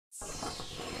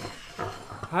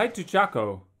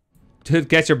Hi2Chaco. Dude,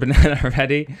 get your banana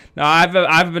ready. No, I have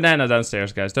a banana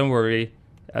downstairs, guys. Don't worry.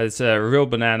 It's a real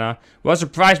banana. What's the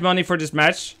prize money for this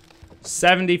match?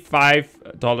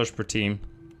 $75 per team.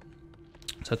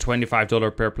 So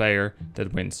 $25 per player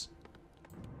that wins.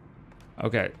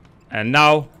 Okay. And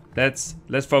now let's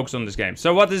focus on this game.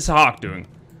 So what is Hawk doing?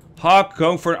 Hawk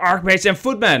going for an Archmage and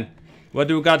Footman. What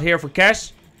do we got here for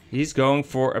cash? He's going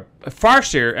for a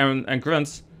Farseer and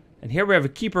Grunts. And here we have a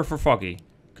Keeper for Foggy.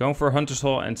 Going for Hunter's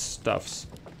Hall and Stuffs.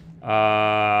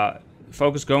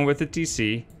 Focus going with the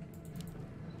TC.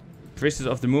 Priestess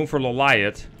of the Moon for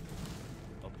Lawliet.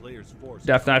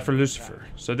 Death Knight for Lucifer.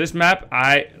 So this map,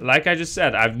 like I just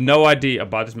said, I have no idea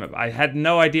about this map. I had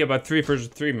no idea about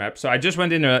 3vs3 map. So I just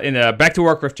went in a Back to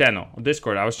Warcraft channel on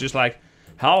Discord. I was just like,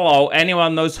 hello,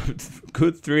 anyone knows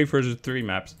good 3vs3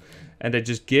 maps? And they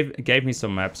just gave me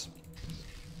some maps.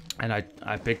 And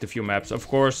I picked a few maps. Of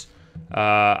course,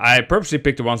 I purposely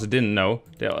picked the ones I didn't know.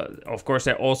 Of course,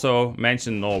 they also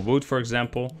mentioned Null Wood, for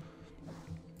example.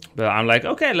 But I'm like,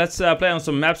 okay, let's play on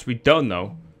some maps we don't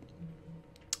know.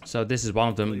 So this is one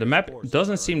of them. The map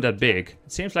doesn't seem that big.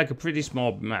 It seems like a pretty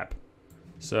small map.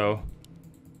 So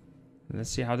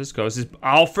let's see how this goes. This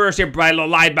all first here by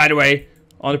Lawliet, by the way,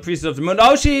 on the Priestess of the Moon.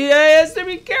 Oh, she has to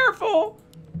be careful.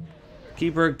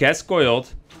 Keeper gets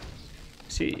coiled.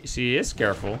 She is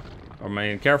careful. Or I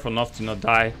mean, careful enough to not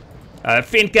die.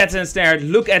 Fiend gets ensnared.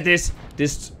 Look at this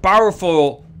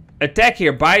powerful attack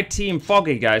here by Team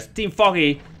Foggy, guys. Team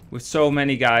Foggy with so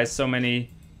many guys, so many.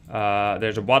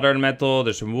 There's a water elemental,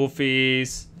 there's some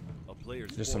wolfies,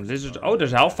 there's some lizards. Oh,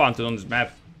 there's a health fountain on this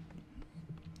map.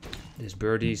 This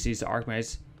birdie sees the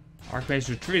Archmage. Archmage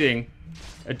retreating.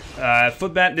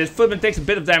 Footman. This Footman takes a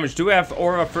bit of damage. Do we have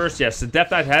Aura first? Yes, the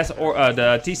Death Knight has, or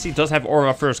the TC does have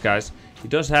Aura first, guys. He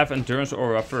does have Endurance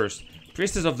Aura first.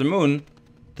 Priestess of the Moon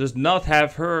does not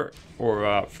have her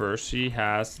Aura first. She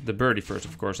has the birdie first,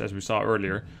 of course, as we saw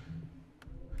earlier.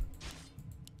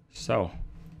 So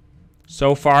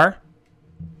far,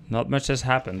 not much has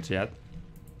happened yet.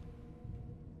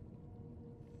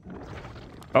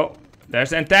 Oh,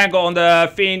 there's Entangle on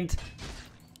the Fiend.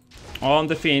 On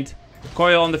the Fiend.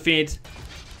 Coil on the Fiend.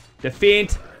 The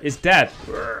Fiend is dead.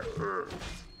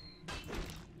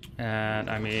 And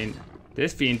I mean,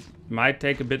 this Fiend might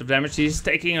take a bit of damage. He's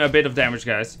taking a bit of damage,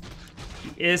 guys.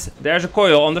 There's a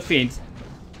coil on the Fiend.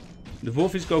 The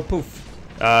Wolfies go poof.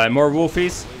 More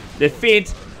Wolfies. The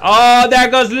Fiend. Oh, there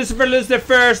goes Lucifer. Loses the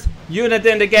first unit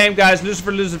in the game, guys.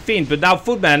 Lucifer loses the Fiend. But now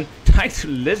Footman tied to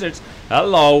Lizards.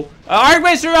 Hello.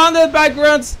 Archmage surrounded by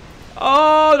Grunts.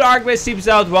 Oh, the Archmage seeps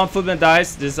out. One Footman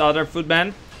dies. This other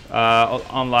Footman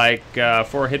on like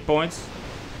 4 hit points.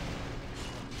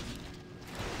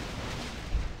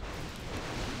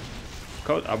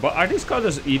 Are these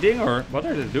Kodas eating or what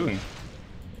are they doing?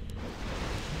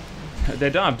 They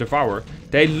don't have Devour.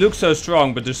 They look so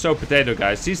strong, but they're so potato,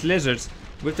 guys. These lizards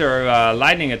with their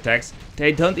lightning attacks,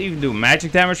 they don't even do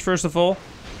magic damage. First of all,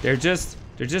 they're just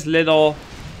little.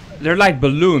 They're like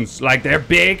balloons. Like they're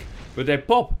big, but they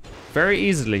pop very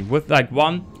easily with like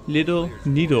one little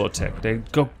needle attack. They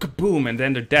go kaboom and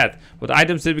then they're dead. What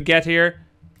items did we get here?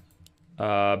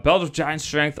 Belt of Giant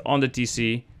Strength on the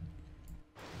TC.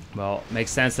 Well,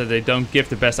 makes sense that they don't give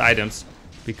the best items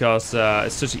because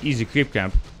it's such an easy creep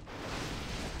camp.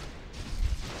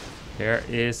 There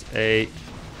is a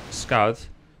scout.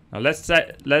 Now let's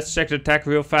check the attack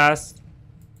real fast.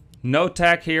 No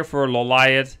tag here for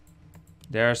Lawliet.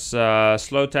 There's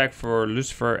slow tag for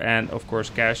Lucifer and of course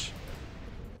Cash.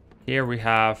 Here we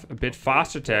have a bit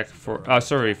faster tag for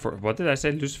for what did I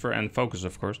say? Lucifer and Focus,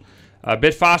 of course. A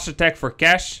bit faster tag for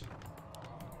Cash.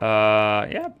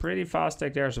 Yeah, pretty fast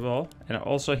tag there as well. And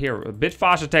also here a bit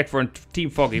faster tag for Team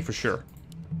Foggy for sure.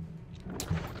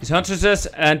 These Huntresses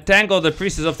entangle the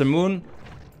Priestess of the Moon.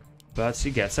 But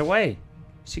she gets away.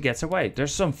 She gets away.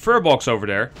 There's some Furbolgs over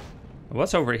there.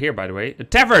 What's over here, by the way? A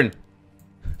tavern!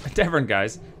 A tavern,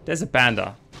 guys. There's a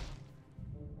panda.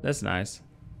 That's nice.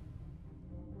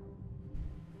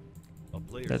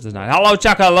 That's nice. Hello,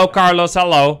 Chaka. Hello, Carlos.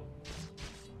 Hello.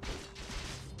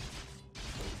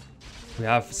 We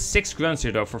have 6 grunts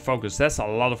here, though, for Focus. That's a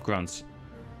lot of grunts.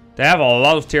 They have a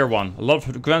lot of tier 1. A lot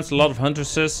of grunts, a lot of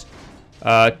huntresses.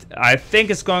 I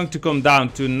think it's going to come down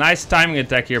to a nice timing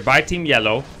attack here by Team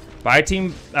Yellow. By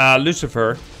Team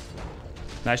Lucifer.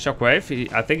 Nice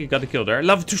shockwave. I think he got a kill there.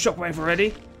 Level 2 shockwave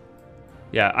already.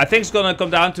 Yeah, I think it's going to come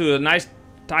down to a nice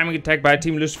timing attack by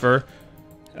Team Lucifer.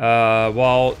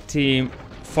 While Team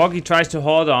Foggy tries to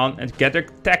hold on and get their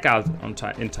tech out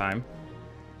in time.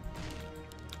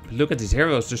 But look at these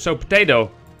heroes. They're so potato.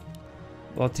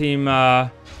 While Team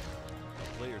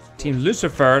Team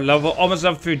Lucifer, almost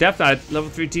level 3 Death Knight, level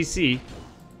 3 TC.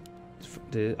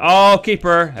 Oh,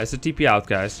 Keeper has to TP out,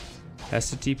 guys.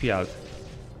 Has to TP out.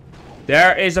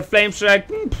 There is a Flame Strike.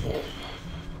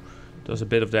 Does a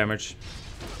bit of damage.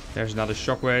 There's another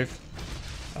Shockwave.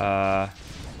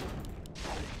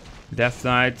 Death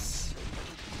Knight.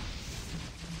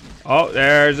 Oh,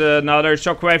 there's another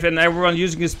Shockwave, and everyone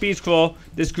using a Speed Scroll.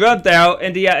 This Grunt now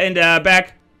in the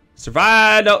back.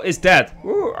 Survival is dead.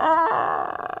 Ooh,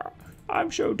 I'm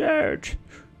so dead.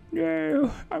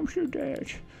 No, I'm so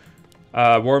dead.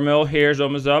 Warmill here is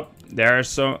almost up. There's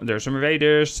some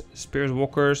Raiders, Spirit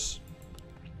Walkers.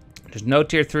 There's no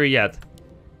tier 3 yet.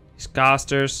 These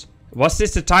casters. Was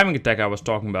this the timing attack I was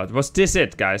talking about? Was this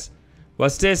it, guys?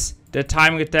 Was this the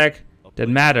timing attack that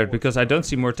mattered? Because I don't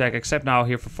see more attack except now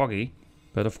here for Foggy.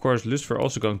 But of course, Lucifer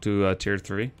also going to tier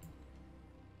 3.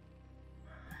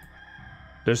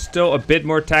 There's still a bit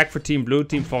more attack for Team Blue,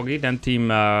 Team Foggy, than Team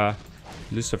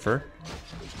Lucifer.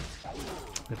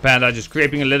 The Panda just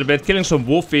creeping a little bit, killing some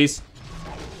Wolfies.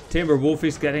 Timber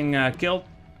Wolfies getting killed.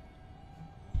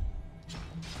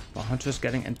 While Huntress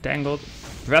getting entangled.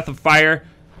 Breath of Fire.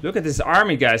 Look at this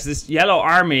army, guys. This yellow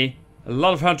army. A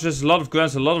lot of Hunters, a lot of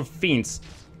Grunts, a lot of Fiends.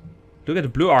 Look at the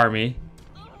blue army.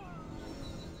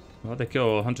 Well, they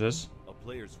kill Hunters.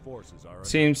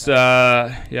 Seems,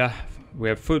 yeah. We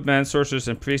have Footman, Sorcerers,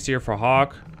 and Priest here for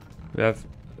Hawk. We have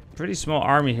a pretty small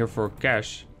army here for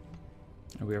Cash.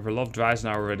 And we have a lot of Dries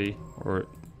now already. Or,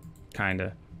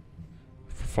 kinda.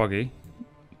 For Foggy.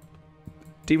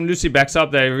 Team Lucy backs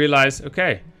up. They realize,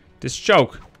 okay, this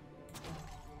choke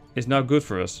is not good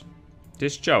for us.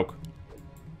 This choke.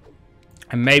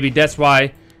 And maybe that's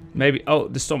why... Maybe... Oh,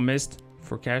 the storm missed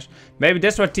for Cash. Maybe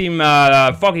that's why Team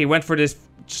Foggy went for this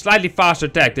slightly faster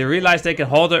attack. They realized they can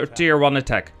hold a tier 1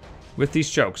 attack with these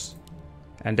chokes.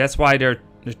 And that's why they're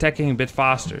attacking a bit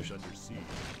faster.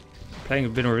 Playing a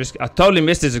bit more risky. I totally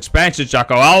missed this expansion,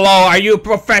 Chaco. Hello, are you a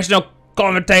professional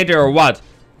commentator or what?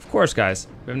 Of course, guys.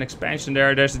 We have an expansion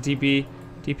there. There's the TP.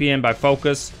 TP in by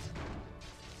Focus.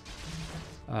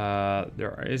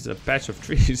 There is a patch of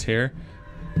trees here.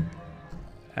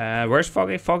 Where's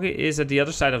Foggy? Foggy is at the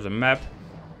other side of the map.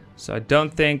 So I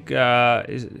don't think...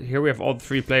 here we have all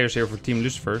 3 players here for Team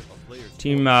Lucifer.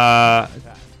 Team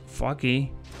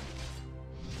Foggy.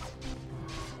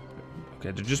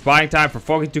 Okay, they're just buying time for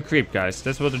Foggy to creep, guys.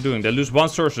 That's what they're doing. They lose 1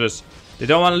 Sorceress. They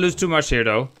don't want to lose too much here,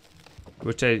 though.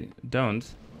 Which they don't.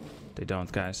 They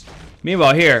don't, guys.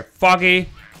 Meanwhile, here, Foggy.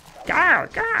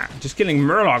 Just killing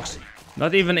Murlocs.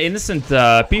 Not even innocent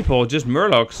people, just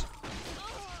Murlocs.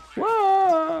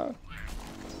 Whoa!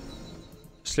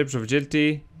 Slips of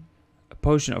Agility. A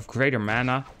potion of greater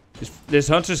mana. This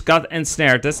Huntress got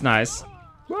ensnared, that's nice.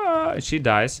 Whoa! She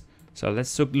dies. So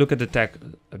let's look at the attack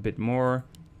a bit more.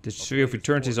 The Tree of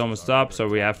Eternity is almost up, so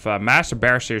we have Master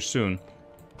Bears here soon.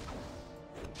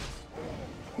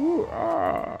 Ooh,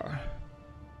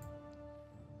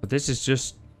 But this is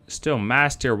just still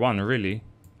mass tier 1, really.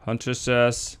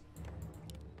 Huntresses,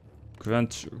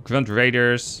 Grunt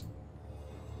Raiders,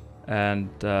 and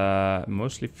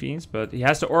mostly Fiends. But he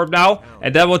has the Orb now,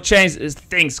 and that will change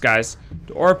things, guys.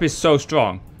 The Orb is so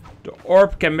strong. The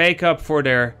Orb can make up for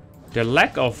their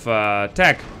lack of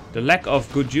tech, the lack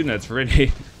of good units,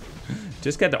 really.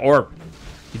 Just get the Orb.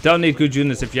 You don't need good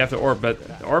units if you have the Orb,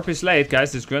 but the Orb is late,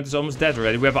 guys. This Grunt is almost dead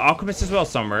already. We have an Alchemist as well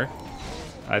somewhere.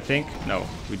 I think. No,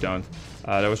 we don't.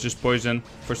 That was just poison.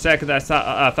 For a second, I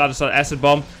thought I saw Acid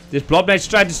Bomb. This Blood Mage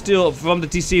tried to steal from the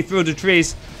TC through the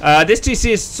trees. This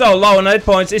TC is so low on hit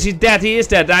points. Is he dead? He is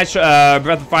dead. Nice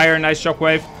Breath of Fire, nice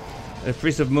Shockwave. The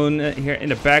Priest of Moon here in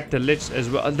the back. The Lich as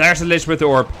well. There's the Lich with the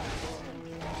Orb.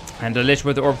 And the Lich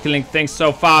with the Orb killing things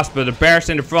so fast. But the Bears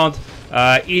in the front,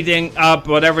 eating up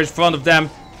whatever is in front of them.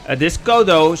 This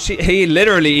Kodo, he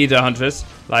literally eats a Huntress.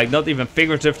 Like, not even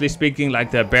figuratively speaking,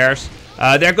 like the Bears.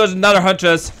 There goes another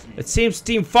Huntress. It seems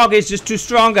Team Foggy is just too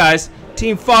strong, guys.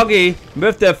 Team Foggy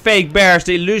with the fake bears,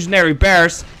 the illusionary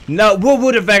bears. No, who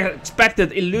would have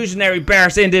expected illusionary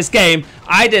bears in this game?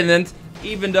 I didn't,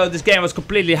 even though this game was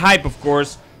completely hype, of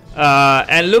course.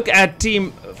 And look at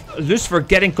Team Lucifer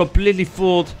getting completely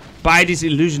fooled by these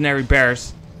illusionary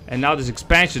bears. And now this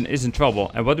expansion is in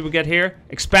trouble. And what do we get here?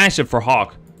 Expansion for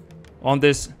Hawk. On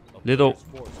this little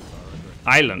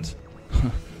island.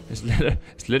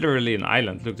 It's literally an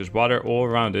island. Look, there's water all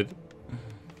around it.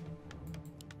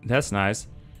 That's nice.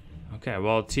 Okay,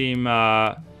 well, Team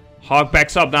Hawk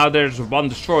backs up. Now there's one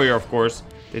destroyer, of course.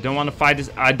 They don't want to fight this.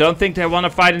 I don't think they want to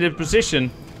fight in this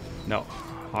position. No.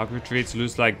 Hawk retreats,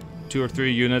 lose like 2 or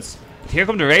 3 units. But here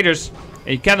come the Raiders.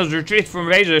 And you cannot retreat from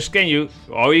Raiders, can you?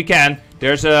 Oh, you can.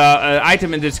 There's an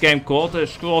item in this game called the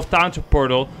Scroll of Township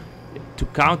Portal. to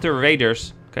counter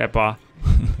raiders. Kappa.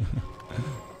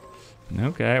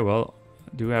 Okay, well,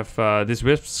 do have this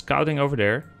wisp scouting over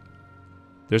there.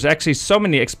 There's actually so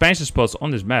many expansion spots on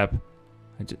this map.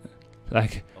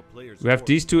 Like, we have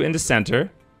these 2 in the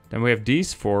center. Then we have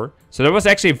these 4. So that was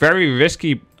actually a very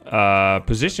risky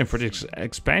position for this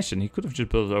expansion. He could have just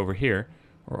built it over here.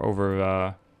 Or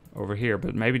over here.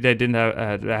 But maybe they didn't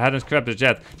have, they hadn't scrapped it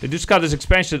yet. They do scout this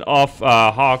expansion of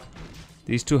Hawk.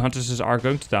 These 2 huntresses are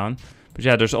going to down. But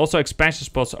yeah, there's also expansion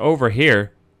spots over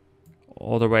here.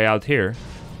 All the way out here.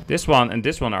 This one and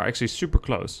this one are actually super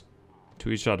close to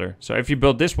each other. So if you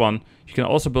build this one, you can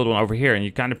also build one over here, and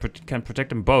you kind of can protect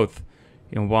them both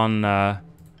in one.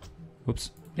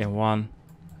 In one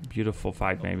beautiful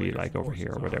fight, maybe like over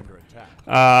here or whatever.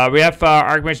 We have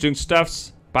Archmage doing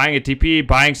stuffs, buying a TP,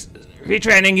 buying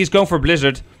retraining. He's going for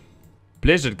Blizzard.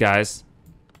 Blizzard, guys.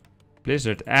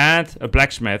 Blizzard and a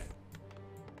blacksmith.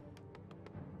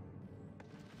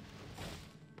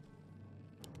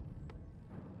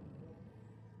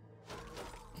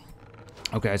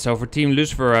 Okay, so for Team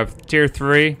Lucifer, I have Tier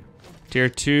 3, Tier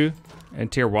 2,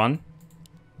 and Tier 1.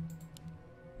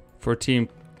 For Team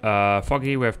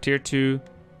Foggy, we have Tier 2,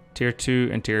 Tier 2,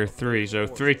 and Tier 3. So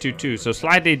 3, 2, 2. So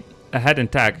slightly ahead in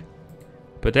tech.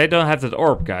 But they don't have that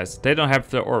orb, guys. They don't have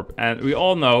the orb. And we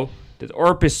all know that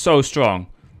orb is so strong.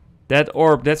 That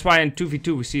orb, that's why in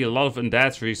 2v2 we see a lot of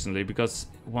undeads recently. Because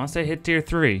once they hit Tier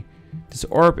 3, this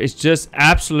orb is just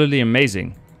absolutely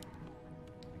amazing.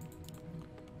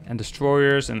 And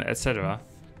destroyers and etc.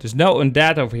 There's no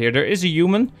undead over here. There is a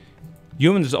human.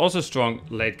 Human is also strong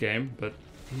late game, but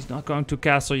he's not going to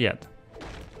castle yet.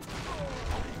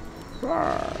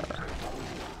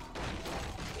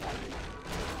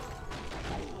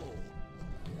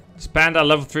 Panda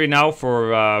level 3 now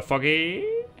for Foggy.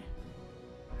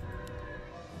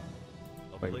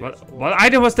 Wait, what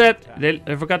item was that?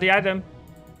 I forgot the item.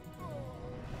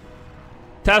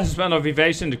 Talisman of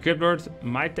Evasion, the Crypt Lord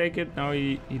might take it. No,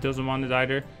 he doesn't want it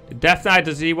either. The Death Knight,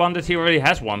 does he want it? He already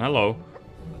has one. Hello.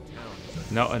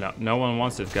 No one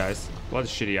wants it, guys. What a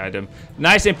shitty item.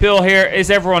 Nice impale here.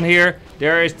 Is everyone here?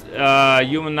 There is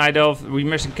Human Night Elf. We're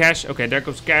missing Cash. Okay, there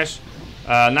comes Cash.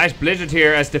 Nice Blizzard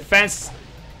here as defense.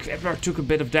 Crypt Lord took a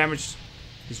bit of damage.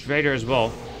 He's Raider as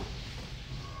well.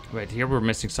 Wait, here we're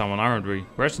missing someone, aren't we?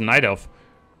 Where's the Night Elf?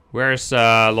 Where's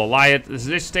Lawliet?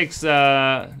 This takes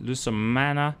lose some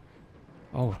mana.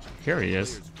 Oh, here he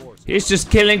is. He's just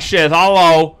killing shit.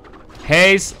 Hello.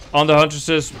 Haze on the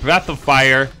Huntresses. Breath of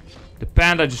Fire. The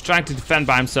Panda just trying to defend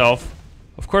by himself.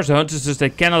 Of course, the Huntresses, they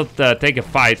cannot take a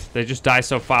fight. They just die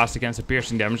so fast against the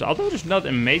piercing damage. Although there's not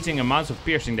amazing amounts of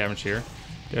piercing damage here.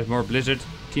 There's more Blizzard.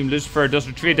 Team Lucifer does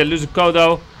retreat. They lose a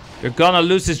Kodo. They're gonna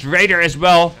lose his Raider as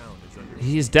well.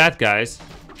 He is dead, guys.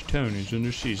 Tone is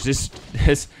under siege. This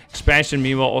expansion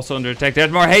meanwhile also under attack.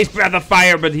 There's more haste, breath of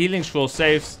fire, but healing scroll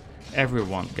saves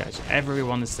everyone, guys.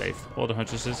 Everyone is safe. All the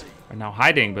huntresses are now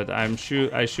hiding, but I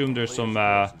assume there's some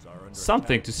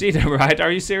something to see them, right?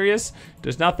 Are you serious?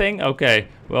 There's nothing? Okay.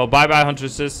 Well, bye-bye,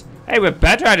 huntresses. Hey, we have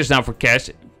Bad Riders now for cash.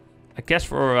 I guess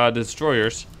for the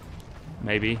destroyers.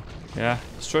 Maybe. Yeah.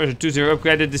 Destroyers are 2-0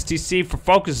 upgraded. This TC for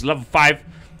focus level 5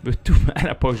 with 2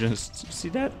 mana potions. See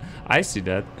that? I see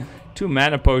that. 2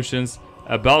 mana potions.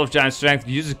 A Belt of Giant Strength.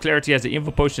 Uses Clarity as the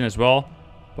info potion as well.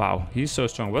 Wow, he's so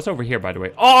strong. What's over here, by the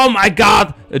way? Oh my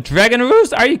god! A Dragon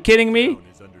Roost? Are you kidding me?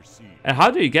 And how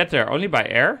do you get there? Only by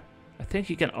air? I think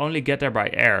you can only get there by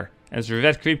air. And it's a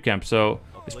red creep camp, so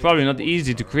it's probably not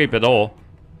easy to creep at all.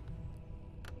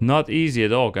 Not easy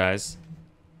at all, guys.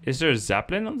 Is there a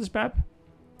Zeppelin on this map?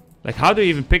 Like, how do you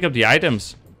even pick up the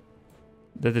items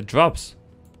that it drops?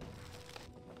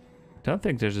 I don't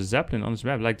think there's a Zeppelin on this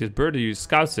map. Like this bird who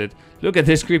scouts it. Look at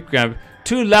this creep camp.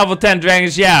 2 level 10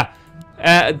 dragons, yeah.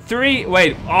 3,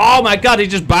 wait. Oh my god, he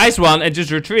just buys one and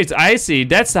just retreats. I see.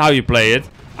 That's how you play it.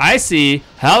 I see.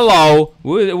 Hello.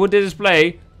 Who did this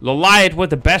play? Lawliet with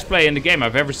the best play in the game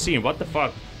I've ever seen. What the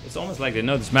fuck? It's almost like they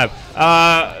know this map.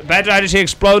 Bad Riders here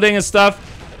exploding and stuff.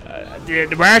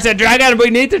 Where's the dragon? We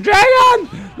need the dragon!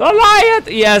 Lawliet!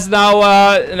 Yes,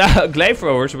 now Glaive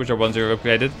Throwers, which are 1-0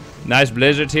 upgraded. Nice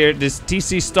Blizzard here. This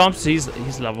TC stomps.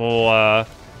 He's level...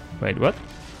 Wait, what?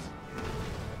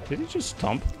 Did he just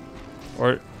stomp?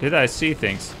 Or did I see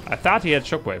things? I thought he had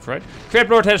Shockwave, right?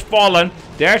 Crypt Lord has fallen.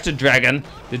 There's the dragon.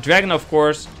 The dragon, of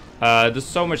course, does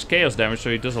so much chaos damage, so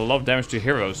he does a lot of damage to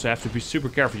heroes. So you have to be super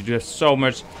careful. You do have so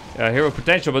much hero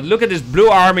potential. But look at this blue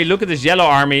army. Look at this yellow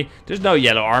army. There's no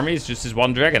yellow army. It's just this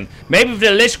one dragon. Maybe if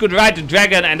the Lich could ride the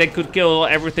dragon and they could kill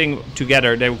everything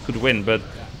together, they could win. But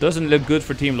doesn't look good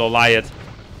for Team Lawliet.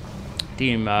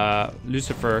 Team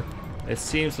Lucifer. It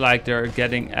seems like they're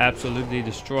getting absolutely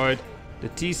destroyed. The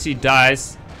TC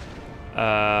dies.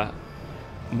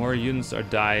 More units are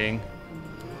dying.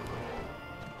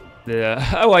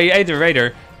 Oh, he ate the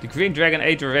Raider. The Green Dragon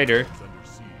ate the Raider.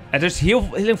 And there's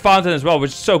Healing Fountain as well,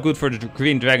 which is so good for the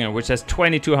Green Dragon, which has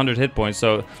 2200 hit points.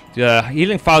 So the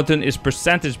Healing Fountain is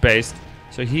percentage based.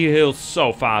 So he heals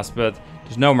so fast, but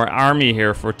there's no more army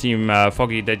here for Team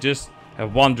Foggy. They just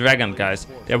have one dragon, guys.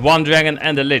 They have one dragon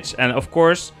and a lich. And of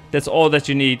course, that's all that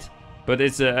you need. But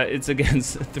it's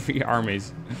against 3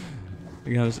 armies.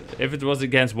 Because if it was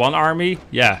against 1 army,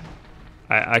 yeah.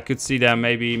 I could see them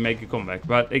maybe make a comeback.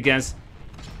 But against...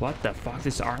 What the fuck?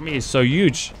 This army is so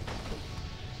huge.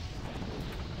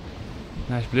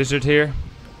 Nice blizzard here.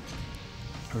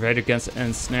 Raider gets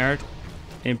ensnared.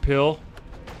 Impale.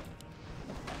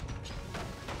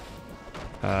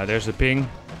 There's a ping.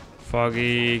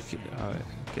 Foggy.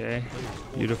 Okay.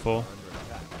 Beautiful.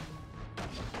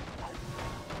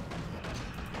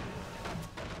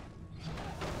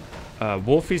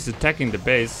 Wolfie's attacking the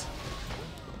base.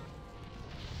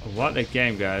 What a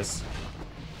game, guys.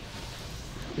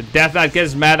 The Death Knight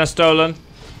gets mana stolen.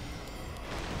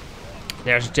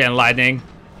 There's a Chain Lightning.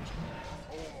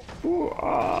 Ooh,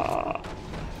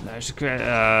 there's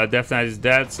a Death Knight is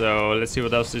dead, so let's see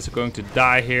what else is going to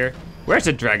die here. Where's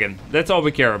the dragon? That's all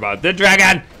we care about. The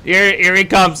dragon! Here he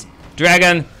comes!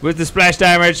 Dragon with the splash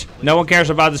damage. No one cares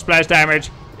about the splash damage.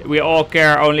 We all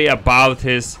care only about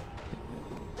his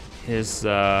chaos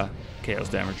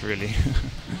damage, really.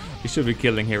 He should be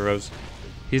killing heroes.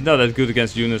 He's not that good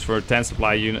against units for a 10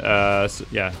 supply unit.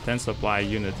 Yeah, 10 supply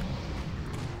unit.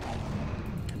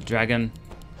 Dragon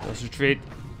does retreat.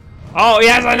 Oh, he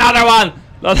has another one!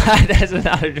 There's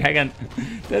another dragon.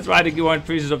 That's why they want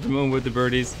Priestess of the Moon with the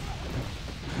birdies.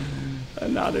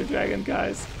 Another dragon,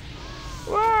 guys.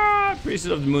 Wah!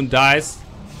 Priestess of the Moon dies.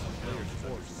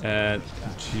 And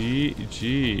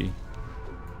GG.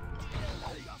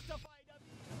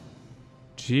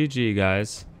 GG,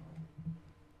 guys.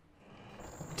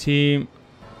 Team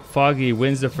Foggy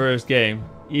wins the first game,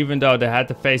 even though they had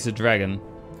to face a dragon.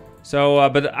 So,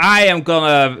 but I am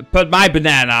gonna put my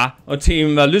banana on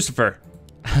Team Lucifer.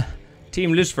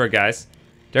 Team Lucifer, guys.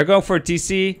 They're going for a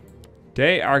TC.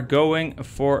 They are going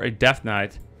for a Death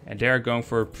Knight. And they are going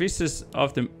for a Priestess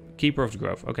of the Keeper of the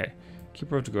Grove. Okay,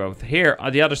 Keeper of the Grove. Here,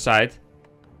 on the other side,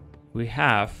 we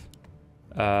have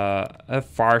a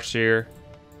Farseer,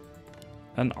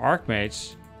 an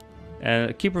Archmage,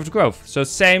 and a Keeper of the Grove. So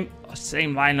same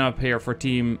lineup here for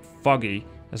Team Foggy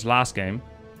as last game.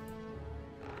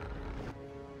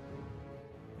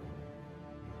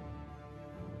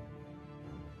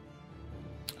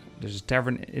 There's a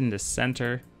tavern in the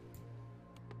center.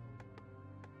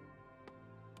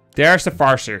 There's the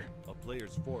Farseer. A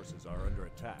player's forces are under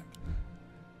attack.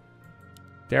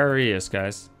 There he is,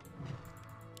 guys.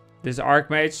 This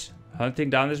Archmage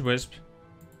hunting down this Wisp.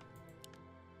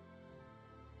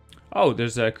 Oh,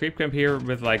 there's a creep camp here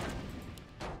with like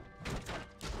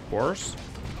boars.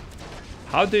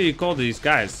 How do you call these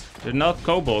guys? They're not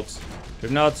kobolds.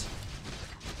 They're not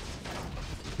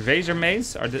razor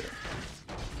maze. Are the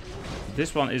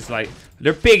This one is like...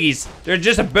 They're piggies. They're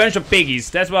just a bunch of piggies.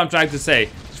 That's what I'm trying to say.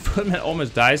 Footman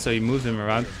almost dies, so he moves him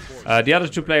around. The other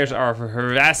 2 players are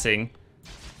harassing.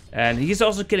 And he's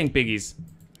also killing piggies.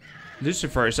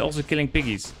 Lucifer is also killing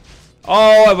piggies.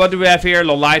 Oh, what do we have here?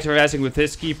 Lawliet harassing with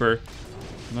his keeper.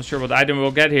 I'm not sure what item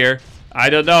we'll get here. I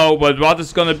don't know, but what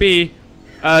it's gonna be.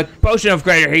 Potion of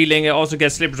greater healing. It also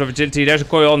gets Slippers of Agility. There's a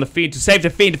coil on the Fiend to save the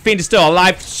Fiend. The Fiend is still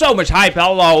alive. So much hype.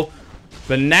 Hello.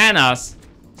 Bananas.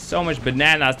 So much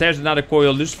bananas. There's another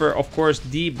coil. Lucifer, of course,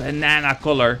 the banana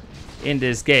color in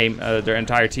this game. Their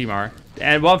entire team are.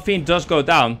 And one Fiend does go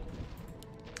down.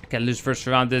 Can Lucifer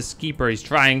surround this keeper? He's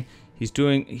trying.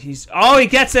 Oh, he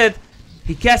gets it.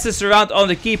 He gets the surround on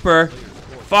the keeper.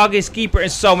 Foggy's keeper in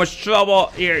so much trouble.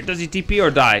 Here, does he TP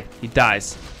or die? He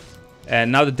dies.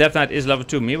 And now the Death Knight is level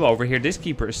 2. Meanwhile, over here, this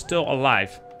keeper is still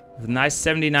alive. With nice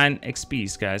 79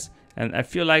 XPs, guys. And I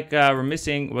feel like we're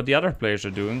missing what the other players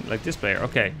are doing. Like this player.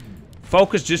 Okay.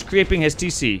 Focus just creeping his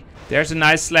TC. There's a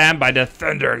nice slam by the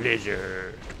Thunder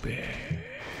Lizard.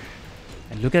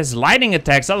 And look at his lightning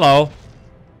attacks. Hello.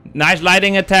 Nice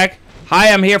lightning attack. Hi,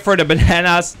 I'm here for the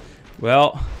bananas.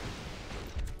 Well,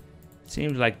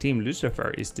 seems like Team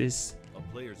Lucifer is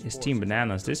Team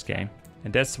Bananas this game.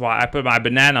 And that's why I put my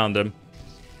banana on them.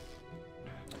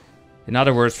 In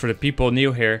other words, for the people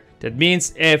new here, that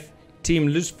means if Team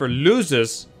Lucifer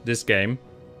loses this game,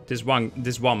 this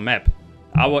one map,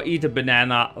 I will eat a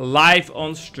banana live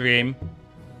on stream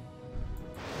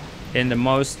in the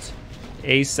most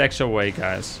asexual way,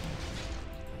 guys.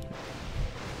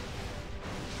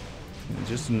 In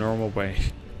just a normal way.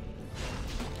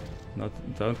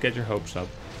 Don't get your hopes up.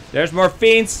 There's more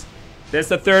fiends. There's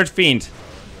the third fiend.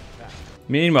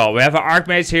 Meanwhile, we have an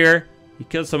Archmage here. He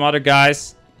killed some other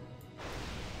guys.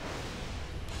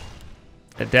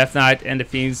 The Death Knight and the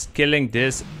fiends killing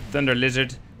this Thunder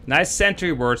Lizard. Nice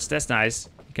sentry wards. That's nice.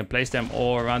 You can place them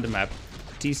all around the map.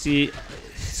 TC,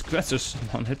 his grunts are so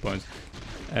on hit points.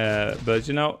 But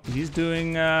you know, he's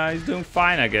doing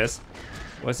fine, I guess.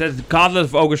 What's that? The Gauntlet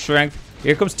of Ogre Strength.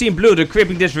 Here comes Team Blue. They're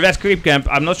creeping this red creep camp.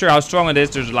 I'm not sure how strong it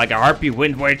is. There's like a Harpy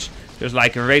Wind Witch. There's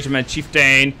like a Razorman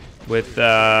Chieftain with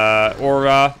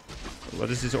Aura. What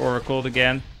is this Aura called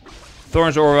again?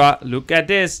 Thorns Aura. Look at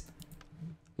this.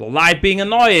 Lawliet being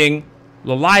annoying.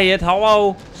 Lawliet,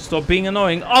 hello. Stop being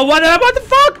annoying. Oh, what the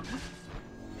fuck?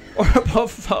 Orb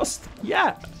of Frost.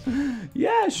 Yeah.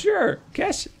 Yeah, sure.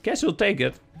 Cash will take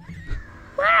it.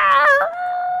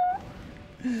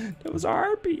 That was a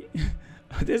Harpy.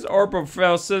 This Orb of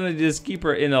Frost suddenly this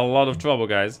Keeper in a lot of trouble,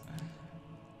 guys.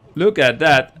 Look at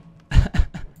that.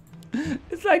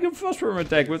 It's like a Frostworm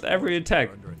attack with every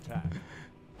attack.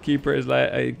 Keeper is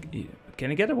like... can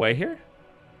he get away here?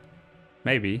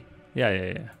 Maybe.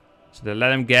 Yeah. So they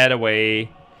let him get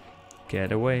away.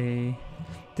 Get away.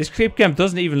 This creep camp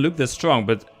doesn't even look that strong,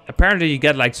 but apparently you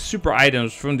get like super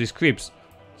items from these creeps.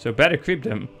 So better creep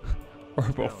them.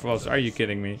 Orb of Frost, are you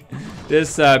kidding me?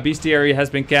 This bestiary has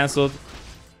been cancelled.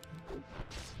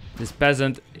 This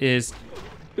peasant is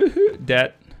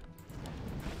dead.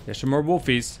 There's some more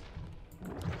wolfies.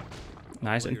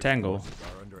 Nice entangle.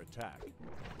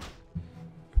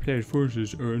 Players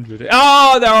forces are under attack.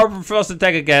 Oh, the Orb of Frost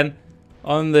attack again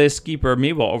on this Keeper.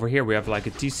 Meanwhile, over here we have like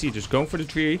a TC just going for the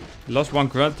tree. He lost one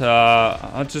grunt.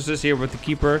 Hunters is here with the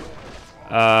Keeper.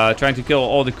 Trying to kill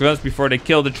all the grunts before they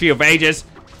kill the Tree of Ages.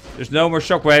 There's no more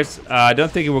shockwaves. I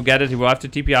don't think he will get it. He will have to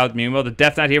TP out. Meanwhile, the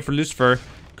Death Knight here for Lucifer.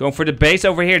 Going for the base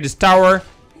over here. This tower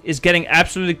is getting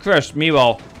absolutely crushed.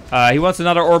 Meanwhile, he wants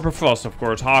another Orb of Frost, of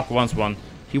course. Hawk wants one.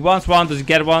 He wants one. Does he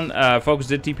get one? Focus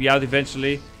did TP out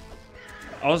eventually.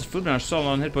 All his footmen are still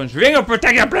on hit points. Ring of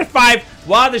Protection +5.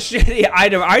 What a shitty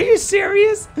item. Are you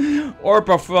serious? Orb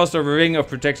of Frost or Ring of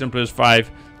Protection +5.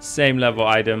 Same level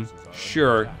item.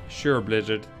 Sure. Sure,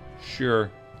 Blizzard.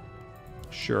 Sure.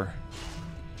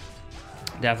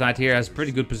 Death Knight here has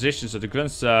pretty good position, so the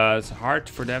grunts, it's hard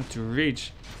for them to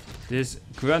reach. This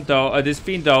grunt though, this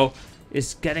fiend though,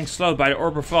 is getting slowed by the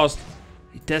Orb of Frost.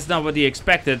 That's not what he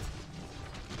expected.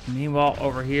 Meanwhile,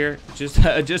 over here,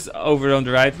 just over on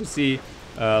the right, we see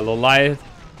Lawliet,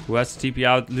 who has to TP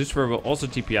out. Lucifer will also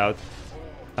TP out.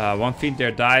 One fiend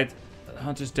there died.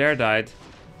 Hunters there died.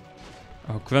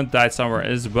 Oh, grunt died somewhere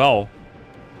as well.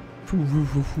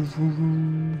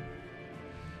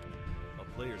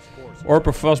 Orb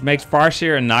of Frost makes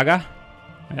Farseer and Naga.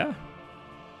 Yeah.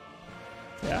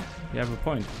 Yeah, you have a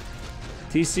point.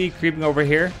 TC creeping over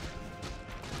here.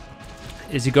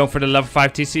 Is he going for the level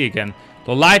 5 TC again?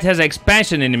 Lawliet has an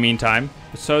expansion in the meantime.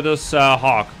 But so does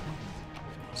Hawk.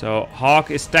 So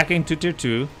Hawk is stacking to tier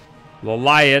 2.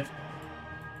 Lawliet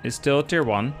is still tier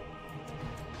 1.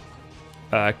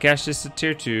 Cash is a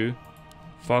tier 2.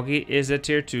 Foggy is a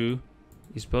tier 2.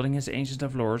 He's building his Ancient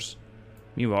of Lords.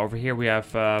 Meanwhile, over here we have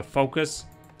Focus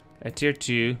at tier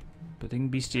 2.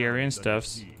 Putting bestiary and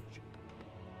stuffs.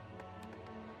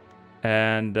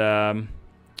 And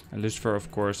Lucifer,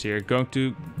 of course, here. Going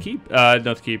to keep,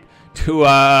 not keep, to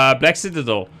Black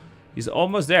Citadel. He's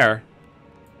almost there.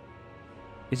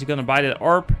 Is he gonna buy that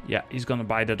orb? Yeah, he's gonna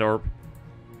buy that orb.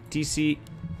 TC,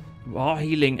 while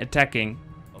healing, attacking.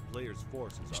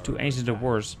 There's two Ancient of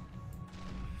Wars.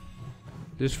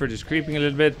 Lucifer is creeping a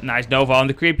little bit. Nice Nova on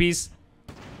the creepies.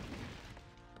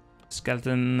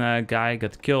 Skeleton guy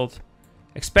got killed.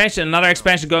 Expansion, another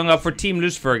expansion going up for Team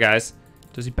Lucifer, guys.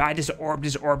 Does he buy this orb?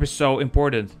 This orb is so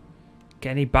important.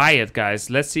 Can he buy it, guys?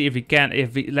 Let's see if he can.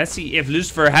 Let's see if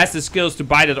Lucifer has the skills to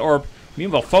buy that orb.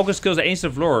 Meanwhile, Focus kills the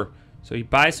Ancient of Lore. So he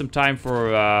buys some time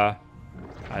for, I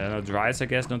don't know, Dryas, I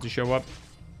guess, not to show up.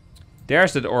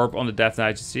 There's that orb on the Death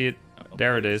Knight. You see it?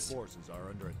 There it is.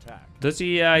 Does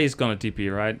he? He's gonna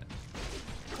TP, right?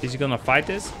 Is he gonna fight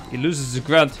this? He loses his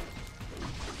grunt.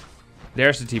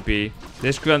 There's the TP.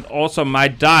 This grunt also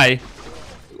might die.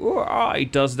 Ooh, oh, he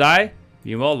does die.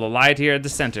 Meanwhile, Lawliet here at the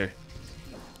center.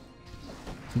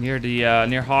 Near the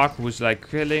near Hawk, who's like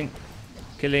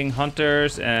killing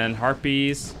hunters and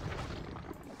harpies.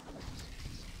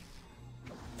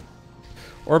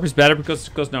 Orb is better because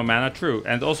it costs no mana, true.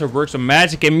 And it also works on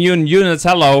magic immune units,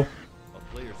 hello.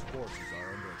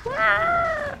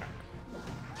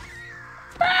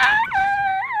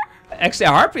 Actually,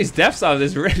 Harpy's death sound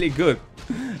is really good.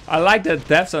 I like that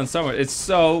death sound so much. It's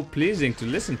so pleasing to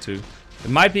listen to. It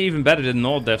might be even better than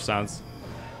all death sounds.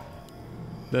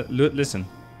 Listen.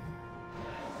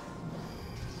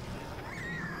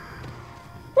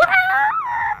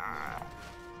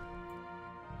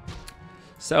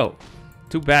 So,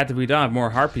 too bad that we don't have more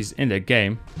harpies in the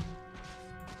game.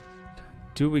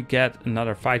 Do we get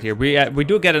another fight here? We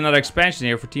do get another expansion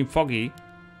here for Team Foggy.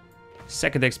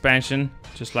 Second expansion,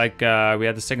 just like we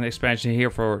had the second expansion here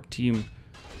for Team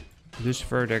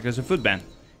Lucifer. There goes a footband.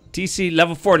 TC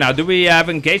level 4 now. Do we have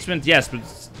engagement? Yes, but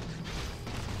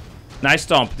nice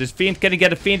stomp. This Fiend, can he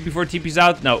get a Fiend before TP's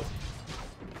out? No.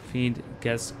 Fiend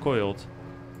gets coiled.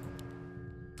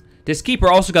 This Keeper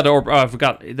also got the orb. Oh, I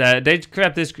forgot. They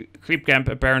grabbed this creep camp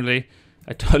apparently.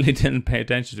 I totally didn't pay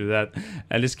attention to that.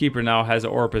 And this Keeper now has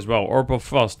an orb as well. Orb of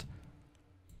Frost.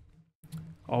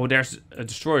 Oh, there's a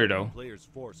destroyer though.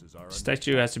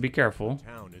 Statue has to be careful.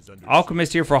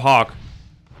 Alchemist here for Hawk.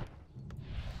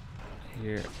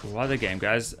 Here, what a game,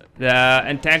 guys.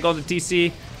 Entangle the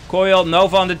TC. Coil,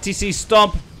 Nova on the TC.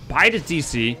 Stomp by the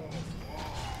TC.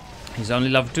 He's only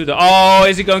level 2 though. Oh,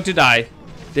 is he going to die?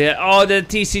 The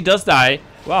TC does die.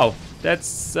 Wow,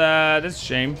 that's a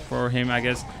shame for him, I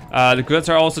guess. The Grunts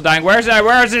are also dying. Where's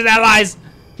his allies?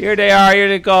 Here they are. Here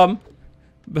they come.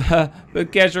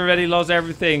 But Cash already lost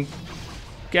everything.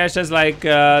 Cash has like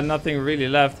nothing really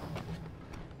left.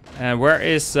 And where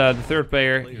is the third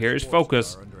player? Here is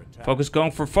Focus. Focus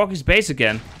going for Foggy's base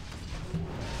again.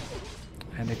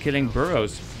 And they're killing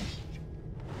burrows.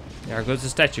 There goes the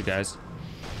statue, guys.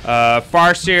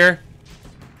 Farseer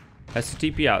has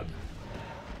to TP out.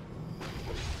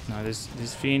 Now this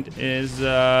Fiend is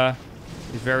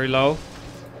very low.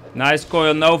 Nice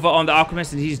Coil Nova on the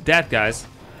Alchemist, and he's dead, guys.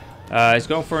 He's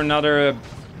going for another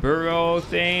burrow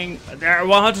thing. There,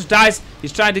 100 dies.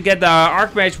 He's trying to get the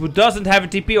Archmage, who doesn't have a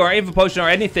TP or Invo Potion or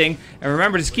anything. And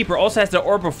remember, this Keeper also has the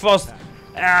Orb of Frost.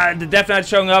 The Death Knight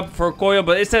showing up for Coil,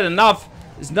 but is that enough?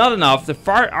 It's not enough. The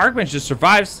Archmage just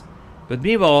survives. But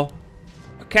meanwhile,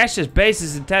 Cash's base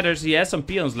is in tatters. He has some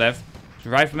peons left. The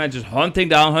Rifleman just hunting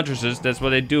down Huntresses. That's what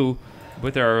they do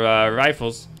with their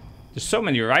rifles. There's so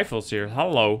many rifles here.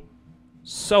 Hello.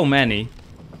 So many.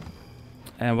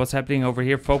 And what's happening over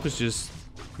here? Focus just,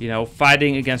 you know,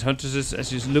 fighting against Huntresses.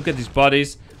 As you look at these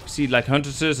bodies, we see like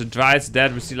Huntresses, a Dryad's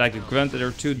dead. We see like a Grunt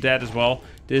or 2 dead as well.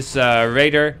 This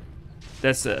Raider,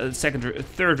 that's a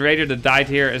third Raider that died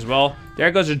here as well.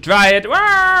 There goes a Dryad.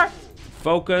 Wah!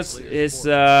 Focus is,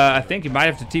 I think he might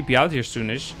have to TP out here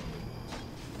soonish.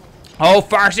 Oh,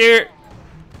 Farseer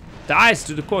dies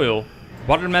to the Coil.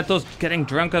 Water Elemental's getting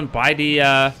drunken by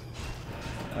the,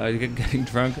 getting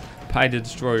drunk by the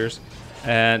destroyers.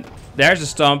 And there's a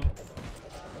stomp.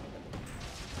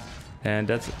 And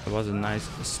that was a nice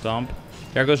stomp.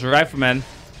 There goes the Rifleman.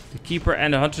 The Keeper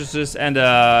and the Huntresses and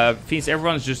the Fiends.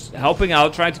 Everyone is just helping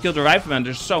out, trying to kill the Rifleman.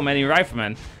 There's so many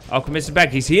Riflemen. Alchemist is back.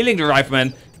 He's healing the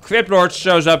Rifleman. Crypt Lord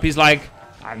shows up. He's like,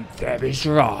 I'm very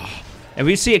strong. And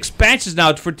we see expansions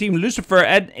now for Team Lucifer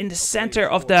and in the center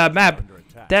of the map.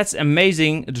 That's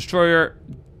amazing. A destroyer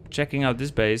checking out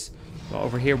this base. Well,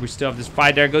 over here we still have this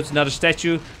fight. There goes another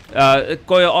statue.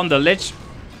 Coil on the lich.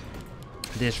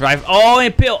 This rifle. Oh,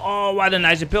 Impale. Oh, what a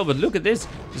nice Impale. But look at this.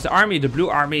 This army. The blue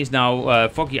army is now,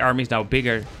 Foggy army is now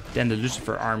bigger than the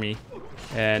Lucifer army.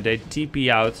 And they TP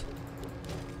out.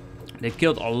 They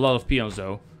killed a lot of peons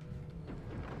though.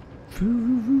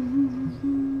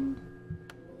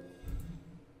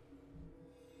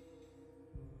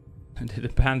 Did the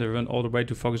panda run all the way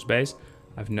to Focus base?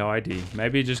 I have no idea.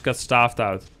 Maybe he just got staffed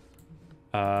out.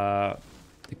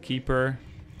 The Keeper.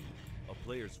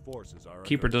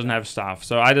 Keeper doesn't have staff,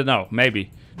 so I don't know.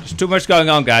 Maybe. There's too much going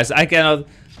on, guys. I cannot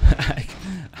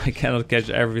I cannot catch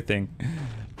everything.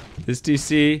 This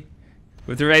TC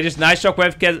with the Raiders. Nice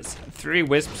shockwave, gets 3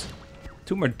 wisps.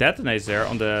 2 more detonates there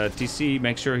on the TC.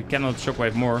 Make sure he cannot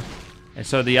shockwave more. And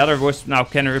so the other wisp now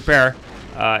can repair.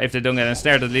 If they don't get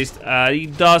ensnared at least. He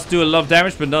does do a lot of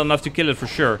damage, but not enough to kill it for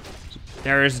sure.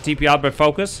 There is a TP out by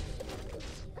Focus.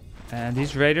 And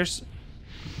these Raiders.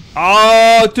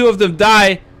 Oh, 2 of them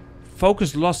die.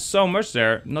 Focus lost so much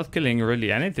there. Not killing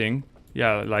really anything.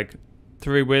 Yeah, like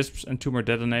 3 wisps and 2 more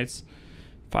detonates.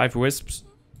 5 wisps.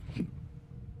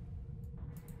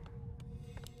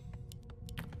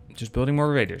 Just building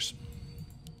more Raiders.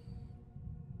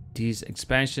 These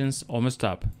expansions almost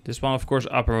up. This one, of course,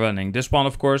 up and running. This one,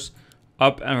 of course,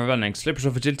 up and running. Slippers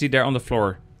of Agility there on the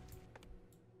floor.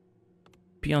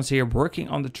 Peons here working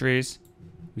on the trees.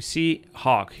 We see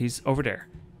Hawk. He's over there.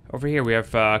 Over here we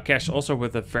have Cash also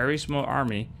with a very small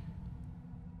army.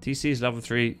 TC is level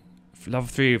 3. Level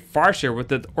 3 Farseer with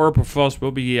that Orb of Frost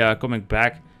will be coming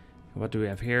back. What do we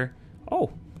have here?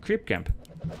 Oh, Creep Camp.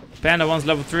 Panda wants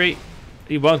level 3.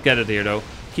 He won't get it here though.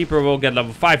 Keeper will get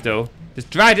level 5 though. This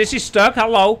Dryad, is she stuck?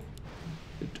 Hello?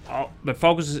 Oh, but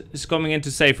Focus is coming in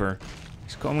to save her.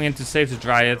 He's coming in to save the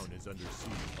Dryad.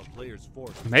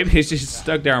 Maybe he's just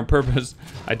stuck there on purpose.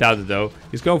 I doubt it though.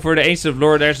 He's going for the Ancient of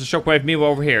Lore. There's the Shockwave Meeble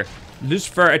over here.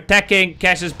 Lucifer attacking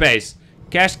Cash's base.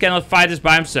 Cash cannot fight this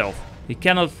by himself. He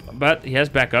cannot, but he has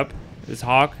backup. His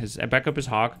Hawk, his backup is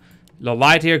Hawk.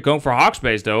 Lawliet here going for Hawk's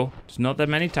base though. There's not that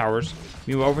many towers.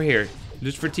 Meanwhile over here,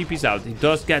 Lucifer TP's out. He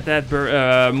does get that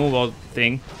Moonwall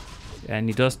thing. And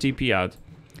he does TP out.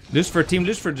 Team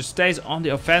Lucifer just stays on the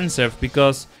offensive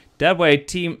because that way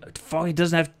Team Foggy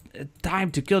doesn't have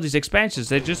time to kill these expansions.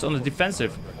 They're just on the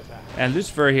defensive. And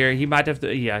Lucifer here, he might have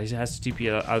to, yeah, he has to TP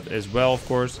out as well, of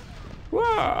course.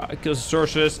 Wah, kills the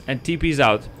sorceress and TP's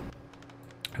out.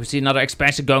 We see another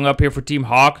expansion going up here for Team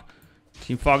Hawk.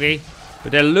 Team Foggy.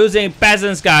 But they're losing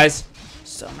peasants, guys.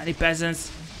 So many peasants.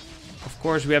 Of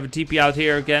course, we have a TP out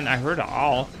here again. I heard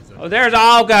All. Oh, there's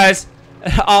All, guys.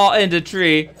 All in the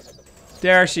tree.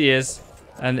 There she is.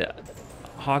 And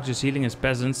Hawk just healing his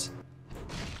peasants.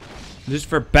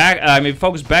 Lucifer back,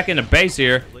 Focus back in the base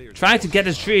here. Trying to get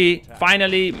his tree.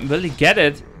 Finally, will he get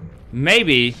it?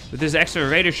 Maybe. With this extra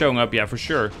raider showing up. Yeah, for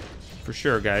sure. For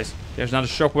sure, guys. There's another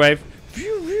shockwave.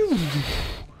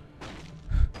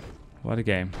 What a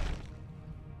game.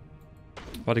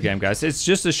 What a game, guys. It's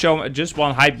just a show, just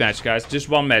one hype match, guys. Just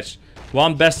one match.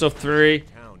 One best of 3.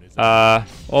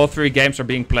 All 3 games are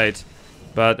being played.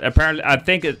 But apparently, I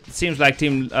think it seems like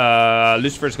Team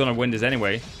Lucifer is going to win this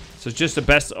anyway. So it's just the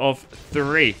best of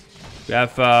 3. We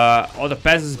have all the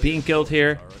peasants being killed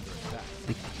here.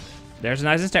 There's a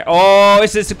nice ensnare. Oh,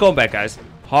 it's a comeback, guys.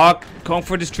 Hawk going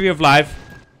for this Tree of Life.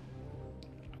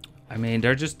 I mean,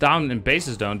 they're just down in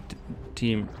bases, don't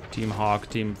Team Hawk,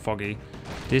 Team Foggy.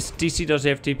 This TC does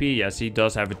have TP. Yes, he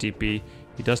does have a TP.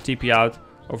 He does TP out.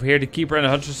 Over here, the Keeper and the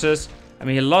Huntresses. I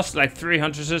mean, he lost like 3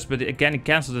 Huntresses, but again, he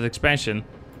cancelled the expansion.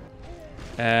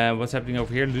 What's happening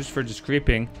over here? Lucifer just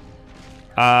creeping.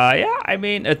 Yeah, I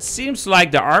mean, it seems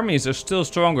like the armies are still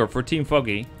stronger for Team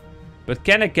Foggy. But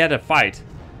can it get a fight?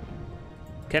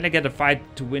 Can it get a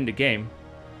fight to win the game?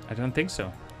 I don't think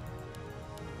so.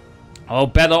 Oh,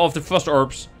 Battle of the Frost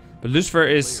Orbs. But Lucifer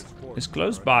is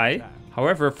close by.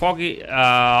 However, Foggy,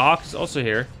 Hawk is also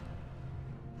here.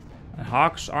 And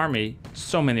Hawk's army,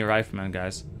 so many riflemen,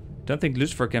 guys. Don't think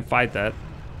Lucifer can fight that.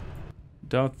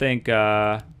 Don't think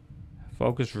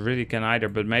Focus really can either,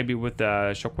 but maybe with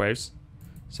the shockwaves.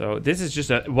 So this is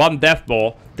just a one death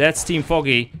ball. That's Team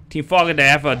Foggy. Team Foggy, they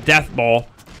have a death ball.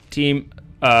 Team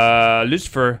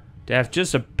Lucifer, they have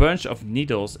just a bunch of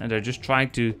needles, and they're just trying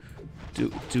to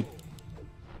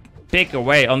pick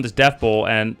away on this death ball,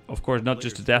 and of course not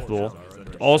just the death ball,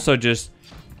 but also just,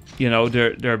 you know,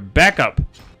 their backup.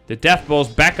 The death ball's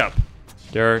backup.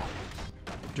 Their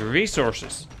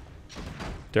resources.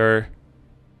 Their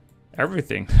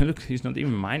everything. Look, he's not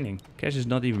even mining. Cash is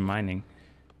not even mining.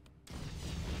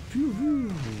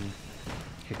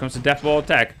 Here comes the death ball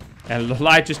attack. And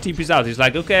Lawliet just TP's out. He's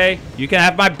like, okay, you can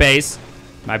have my base.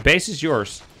 My base is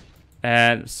yours.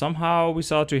 And somehow we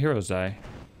saw 2 heroes die.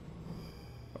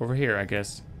 Over here, I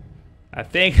guess. I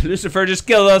think Lucifer just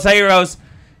killed those heroes.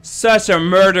 Such a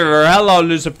murderer. Hello,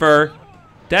 Lucifer.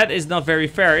 That is not very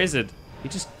fair, is it? He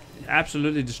just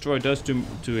absolutely destroyed those two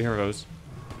heroes.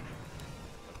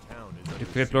 The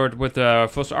Crypt Lord with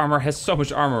Frost Armor has so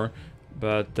much armor.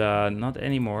 But not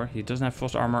anymore. He doesn't have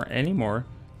Frost Armor anymore.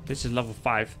 This is level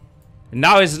 5. And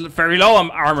now he's very low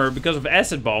on armor because of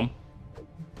Acid Bomb.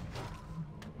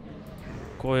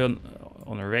 Coil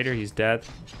on a Raider, he's dead.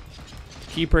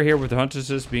 Keeper here with the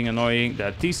Huntresses being annoying.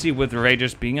 The TC with the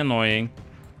Raiders being annoying.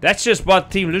 That's just what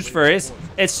Team Lucifer is.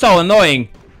 It's so annoying.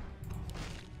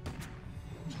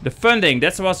 The funding,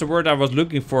 that was the word I was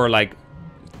looking for like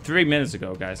 3 minutes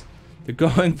ago, guys. They're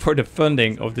going for the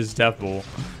funding of this death ball.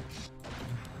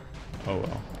 Oh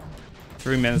well.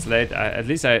 3 minutes late. At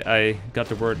least I got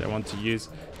the word I want to use.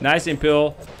 Nice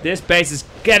Impale. This base is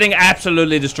getting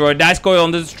absolutely destroyed. Nice coil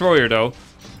on the destroyer though.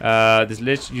 This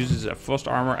Lich uses a Frost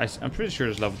Armor. I'm pretty sure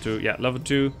it's level 2. Yeah, level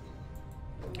 2.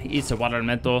 He eats a Water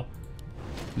Elemental.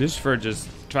 Lucifer just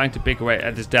trying to pick away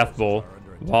at this death ball.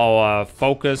 While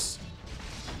Focus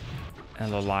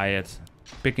and Lawliet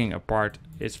picking apart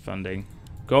his funding.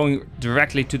 Going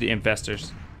directly to the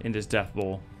investors in this death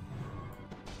ball.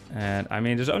 And I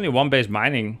mean, there's only one base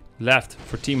mining left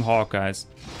for Team Hawk, guys.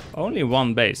 Only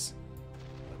one base.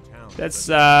 That's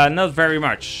not very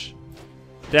much.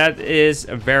 That is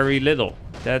very little.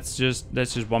 That's just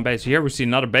one base. Here we see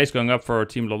another base going up for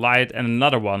Team Lawliet and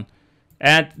another one.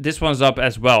 And this one's up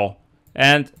as well.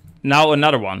 And now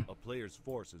another one.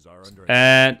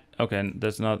 And okay,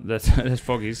 that's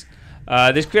Foggy's.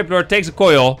 This Crypt Lord takes a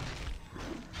coil.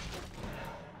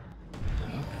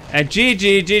 And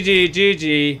GG, GG,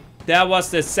 GG. That was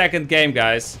the second game,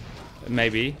 guys.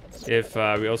 Maybe. If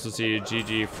we also see a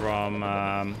GG from...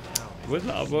 what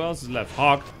else is left?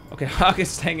 Hawk. Okay, Hawk is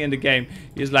staying in the game.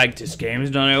 He's like, this game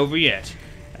is not over yet.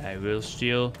 I will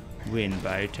still win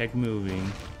by attack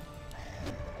moving.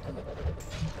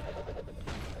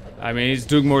 I mean, he's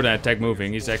doing more than attack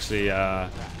moving. He's actually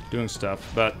doing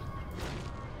stuff, but...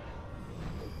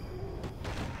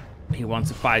 He wants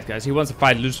to fight, guys. He wants to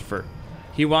fight Lucifer.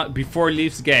 Before he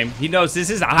leaves the game, he knows this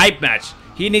is a hype match.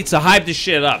 He needs to hype this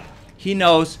shit up. He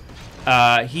knows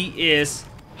he is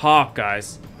Hawk,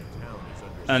 guys.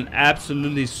 An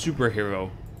absolutely superhero.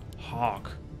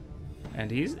 Hawk. And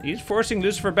he's forcing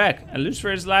Lucifer back. And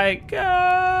Lucifer is like, you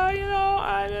know,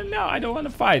 I don't know. I don't want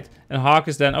to fight. And Hawk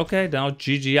is then, okay, then I'll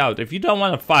GG out. If you don't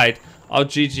want to fight, I'll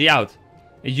GG out.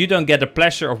 And you don't get the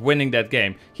pleasure of winning that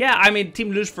game. Yeah, I mean,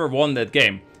 Team Lucifer won that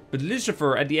game. But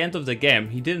Lucifer, at the end of the game,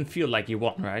 he didn't feel like he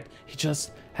won, right? He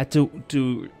just had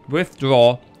to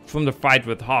withdraw from the fight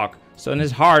with Hawk. So in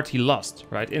his heart, he lost,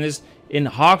 right? In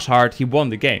Hawk's heart, he won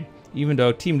the game. Even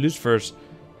though Team Lucifer's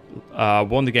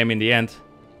won the game in the end.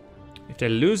 If they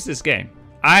lose this game,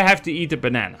 I have to eat a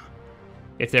banana.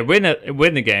 If they win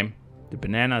the game, the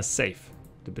banana is safe.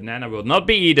 The banana will not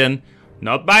be eaten,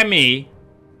 not by me.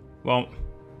 Well,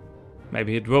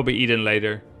 maybe it will be eaten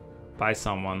later by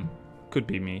someone. Could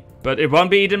be me. But it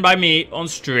won't be eaten by me on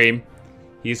stream.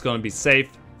 He's gonna be safe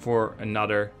for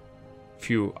another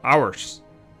few hours.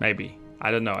 Maybe. I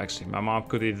don't know, actually. My mom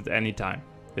could eat it any time.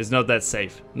 It's not that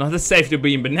safe. Not that safe to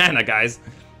be in banana, guys.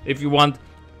 If you want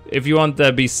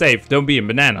to be safe, don't be in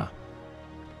banana.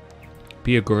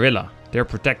 Be a gorilla. They're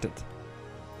protected.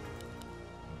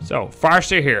 So,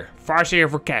 Farseer here. Farseer here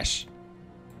for Cash.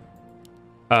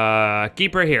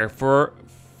 Keeper here for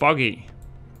Foggy.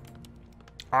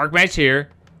 Archmage here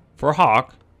for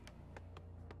Hawk.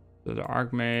 So the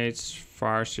Archmage,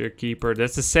 Farseer, Keeper.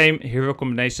 That's the same hero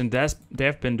combination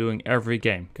they've been doing every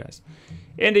game, guys.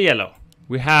 In the yellow,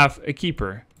 we have a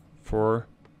Keeper for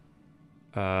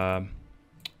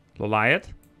Lawliet.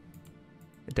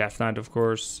 A Death Knight, of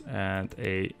course, and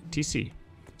a TC.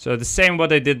 So the same what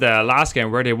they did the last game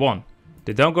where they won.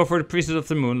 They don't go for the Priestess of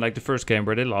the Moon like the first game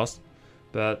where they lost.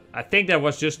 But I think that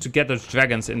was just to get those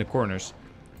dragons in the corners.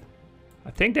 I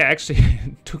think they actually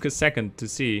took a second to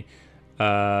see,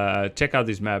 check out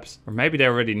these maps. Or maybe they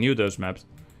already knew those maps.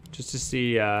 Just to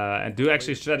see, and do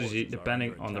actually strategy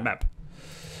depending on the map.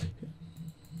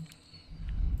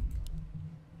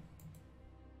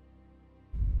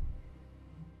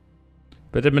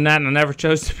 But the banana never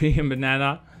chose to be a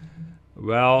banana.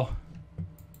 Well,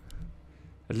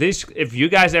 at least if you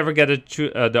guys ever get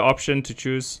the option to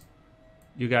choose,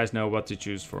 you guys know what to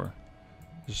choose for.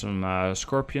 There's some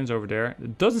scorpions over there.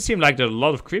 It doesn't seem like there's a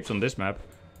lot of creeps on this map.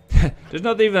 There's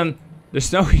no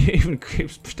even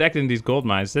creeps protecting these gold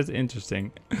mines. That's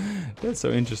interesting. That's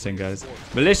so interesting, guys.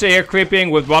 Militia here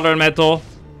creeping with water and metal.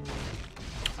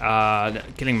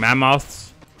 Killing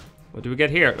mammoths. What do we get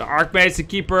here? The Archmage, the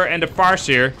Keeper, and the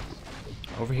Farseer.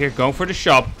 Over here, going for the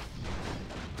shop.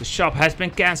 The shop has been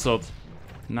cancelled.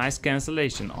 Nice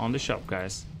cancellation on the shop,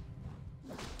 guys.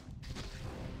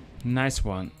 Nice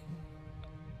one.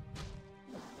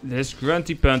 This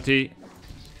Grunty Punty.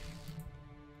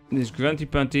 This Grunty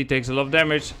Punty takes a lot of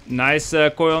damage. Nice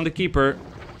coil on the Keeper.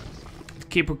 The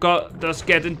Keeper does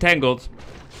get entangled.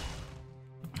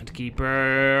 The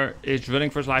Keeper is running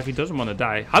for his life. He doesn't want to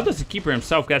die. How does the Keeper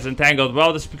himself get entangled?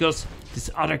 Well, that's because this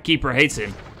other Keeper hates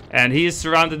him. And he is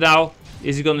surrounded now.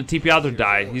 Is he going to TP out or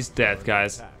die? He's dead,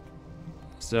 guys.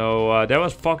 So that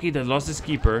was Foggy that lost his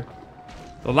Keeper.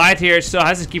 The light here still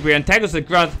has his Keeper. He entangles the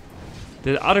Grunt.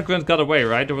 The other Grunt got away,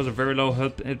 right? There was a very low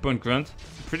hit point Grunt.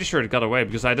 I'm pretty sure it got away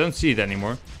because I don't see it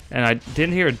anymore. And I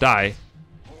didn't hear it die.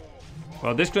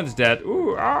 Well, this Grunt is dead.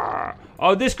 Ooh, ah.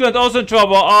 Oh, this Grunt also in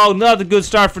trouble. Oh, not a good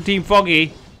start for Team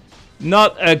Foggy.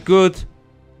 Not a good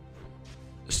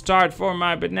start for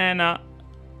my banana.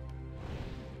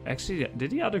 Actually, did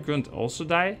the other Grunt also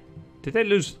die? Did they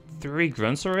lose 3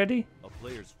 Grunts already?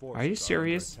 Are you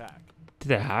serious? Did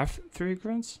they have 3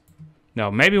 Grunts? No,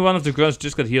 maybe one of the Grunts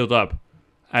just got healed up.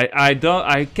 I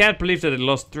can't believe that they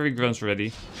lost 3 Grunts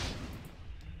already.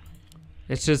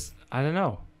 It's just, I don't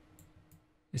know.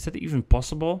 Is that even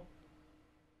possible?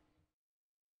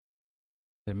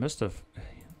 They must have.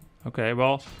 Okay,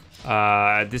 well,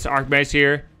 this Archmage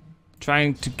here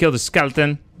trying to kill the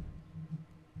skeleton.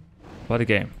 What a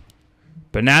game.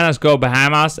 Bananas go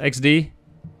Bahamas, XD.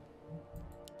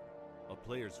 A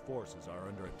player's forces are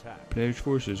under attack. Player's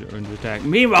forces are under attack.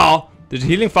 Meanwhile, there's a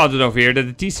healing fountain over here that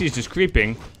the TC is just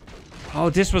creeping. Oh,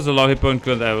 this was a low hit point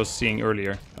grunt that I was seeing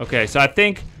earlier. Okay, so I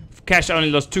think Cash only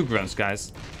lost 2 grunts,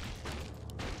 guys.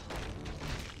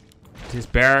 This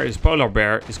bear, his polar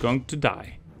bear, is going to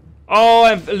die. Oh,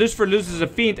 and Lucifer loses a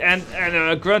fiend and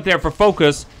a grunt there for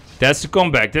focus. That's the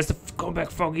comeback. That's the comeback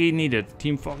Foggy needed.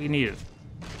 Team Foggy needed.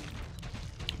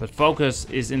 But Focus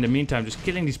is in the meantime just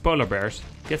killing these polar bears.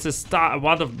 Gets a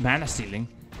lot of mana stealing.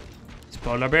 This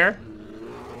polar bear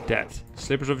dead.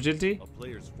 Slippers of agility. A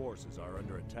player's forces are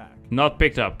under attack. Not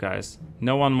picked up, guys.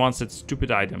 No one wants that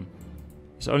stupid item.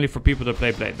 It's only for people that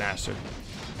play Blade Master.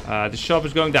 The shop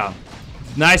is going down.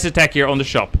 Nice attack here on the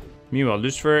shop. Meanwhile,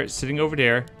 Lucifer is sitting over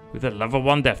there with a level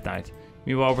 1 Death Knight.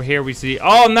 Meanwhile, over here we see...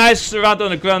 Oh, nice round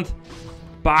on the grunt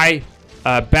by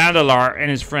Bandalar and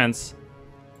his friends.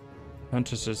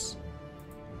 Huntresses.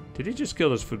 Did he just kill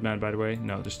those footmen, by the way?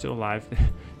 No, they're still alive.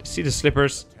 See the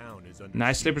slippers.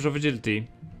 Nice slippers of agility.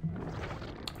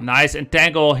 Nice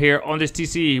entangle here on this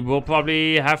TC. We'll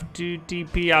probably have to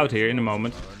TP out here in a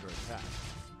moment.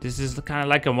 This is kind of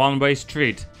like a one-way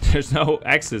street. There's no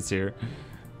exits here.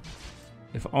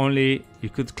 If only you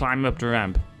could climb up the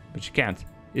ramp. But you can't.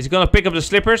 Is he gonna pick up the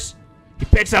slippers? He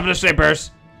picks up the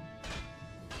slippers.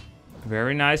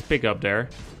 Very nice pickup there.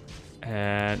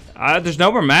 And there's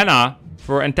no more mana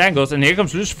for entangles. And here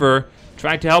comes Lucifer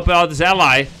trying to help out his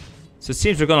ally. So it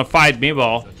seems we're gonna fight.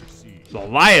 Meanwhile,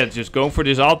 Lawliet just going for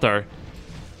this altar.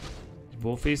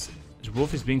 This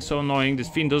wolf is being so annoying. This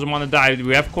fiend doesn't want to die.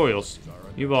 We have coils.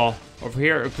 Meanwhile, over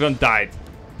here, a grunt died.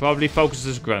 Probably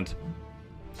focuses grunt.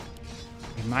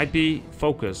 It might be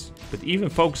focus. But even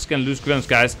focus can lose grunts,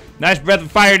 guys. Nice breath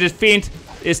of fire. This fiend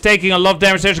is taking a lot of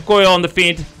damage. There's a coil on the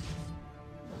fiend.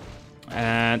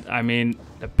 And, I mean,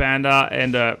 the panda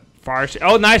and the fire...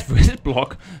 Oh, nice wisp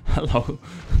block. Hello.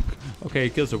 Okay, he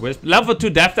kills the wisp. Level 2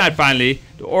 Death Knight, finally.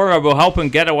 The aura will help him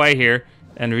get away here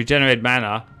and regenerate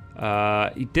mana.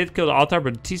 He did kill the altar,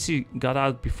 but the TC got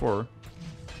out before.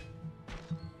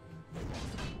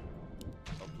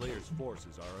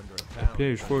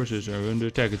 Player's forces are under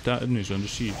attack. Titan is under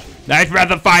siege. Nice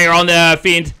breath of fire on the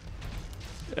fiend.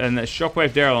 And a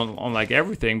shockwave there on like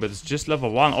everything, but it's just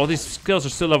level 1. All these skills are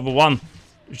still level 1.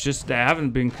 It's just they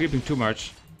haven't been creeping too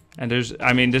much. And there's,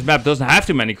 I mean, this map doesn't have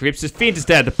too many creeps. This fiend is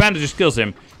dead. The panda just kills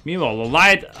him. Meanwhile,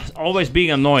 Lawliet always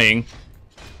being annoying.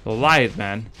 Lawliet,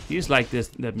 man. He's like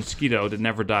that mosquito that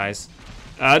never dies.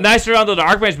 Nice round on the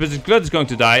Archmage, but his Glut is going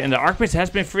to die. And the Archmage has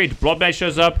been freed. Blood Mage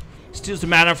shows up. Steals the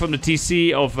mana from the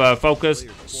TC of Focus.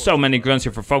 So many grunts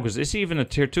here for Focus. Is he even a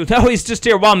tier 2? No, he's just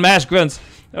tier 1 mass grunts.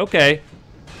 Okay.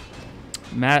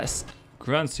 Mass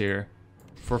grunts here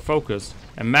for Focus.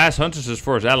 And mass huntresses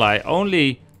for his ally.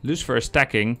 Only Lucifer is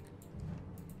stacking.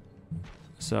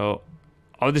 So,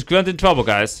 oh, this grunt in trouble,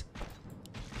 guys.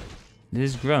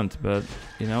 This grunt, but,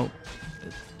 you know,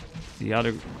 the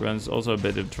other grunt's also a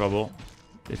bit in trouble.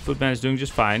 The footman is doing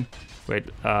just fine. Wait,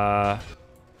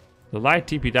 the light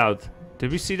TP'd out.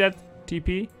 Did we see that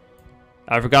TP?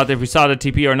 I forgot if we saw the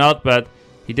TP or not, but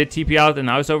he did TP out and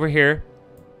now it's over here.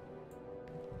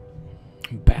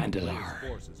 Bandalar.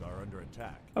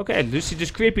 Okay, Lucy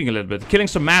just creeping a little bit. Killing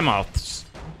some mammoths.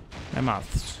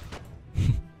 Mammoths.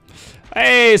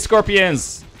 Hey,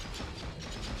 scorpions!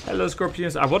 Hello,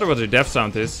 scorpions. I wonder what their death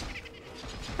sound is.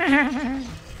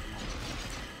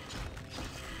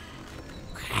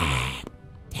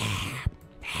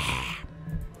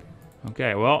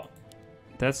 Okay, well,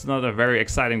 that's not a very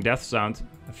exciting death sound.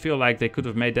 I feel like they could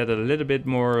have made that a little bit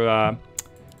more, add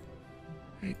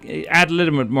a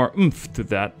little bit more oomph to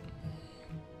that.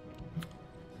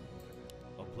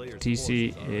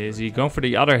 TC, is he going for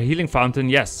the other healing fountain?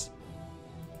 Yes.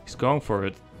 He's going for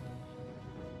it.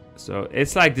 So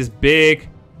it's like this big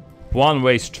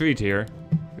one-way street here.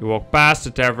 We walk past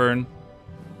the tavern.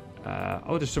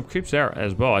 Oh, there's some creeps there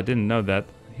as well. I didn't know that.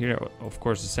 Here, of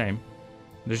course, the same.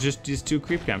 There's just these 2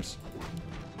 creep camps.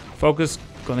 Focus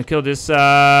gonna kill this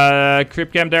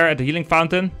creep camp there at the healing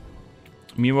fountain.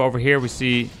 Meanwhile, over here we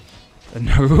see a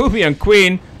Nerubian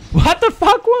queen. What the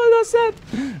fuck was that?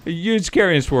 A huge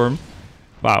carrion swarm.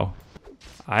 Wow.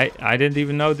 I didn't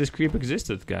even know this creep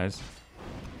existed, guys.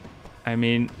 I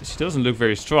mean, she doesn't look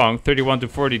very strong. 31 to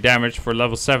 40 damage for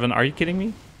level 7. Are you kidding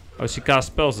me? Oh, she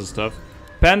casts spells and stuff.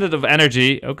 Pendant of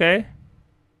energy. Okay.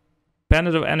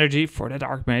 Pendant of energy for that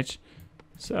Archmage.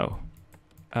 So,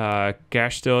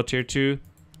 Cash still at tier 2.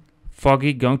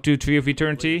 Foggy going to Tree of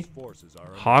Eternity.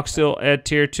 Hawk still at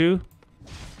tier 2.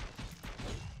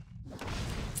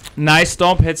 Nice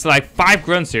stomp. Hits like 5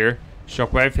 grunts here.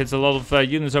 Shockwave hits a lot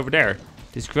of units over there.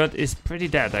 This grunt is pretty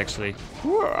dead, actually.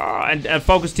 And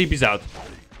Focus TP's out.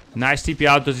 Nice TP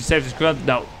out. Does he save this grunt?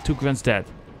 No. 2 grunts dead.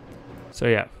 So,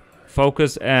 yeah.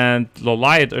 Focus and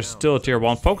Lawliet are still at tier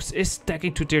 1. Focus is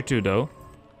stacking to tier 2, though.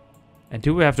 And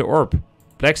do we have the orb?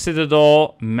 Black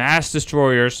Citadel, Mass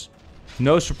Destroyers.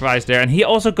 No surprise there. And he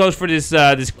also goes for this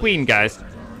this queen, guys.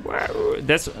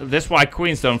 That's why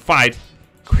queens don't fight.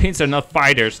 Queens are not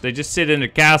fighters. They just sit in the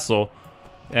castle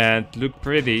and look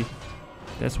pretty.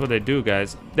 That's what they do,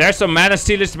 guys. There's some mana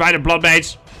stealers by the blood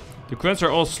mage. The grunts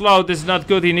are all slow. This is not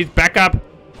good. He needs backup.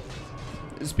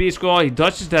 Speed scroll. He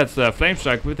dodges that flame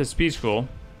strike with the speed scroll.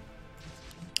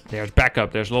 There's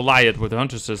backup. There's Lawliet with the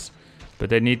huntresses, but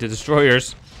they need the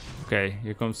destroyers. Okay,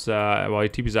 here comes. Well, he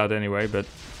TP's out anyway, but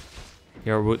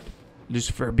here would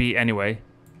Lucifer be anyway.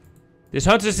 This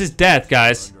huntress is dead,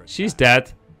 guys. She's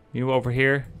dead. You over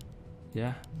here?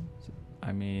 Yeah.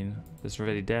 I mean, that's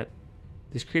already dead.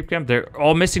 This creep camp, they're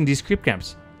all missing these creep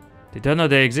camps. They don't know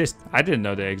they exist. I didn't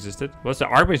know they existed. What's the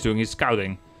Archmage doing? He's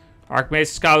scouting. Archmage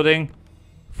scouting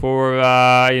for,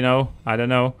 you know, I don't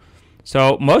know.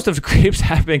 So, most of the creeps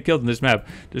have been killed on this map.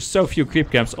 There's so few creep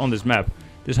camps on this map.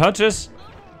 This huntress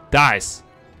dies.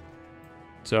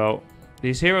 So,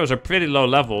 these heroes are pretty low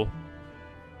level.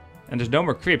 And there's no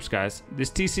more creeps, guys. This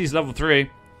TC is level 3.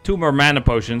 2 more mana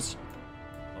potions.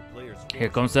 Here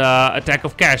comes the attack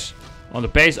of Cash on the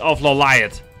base of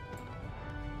Lawliet.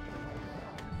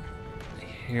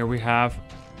 Here we have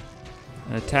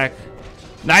an attack.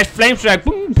 Nice flame strike.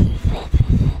 Boom.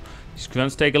 These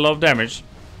grunts take a lot of damage.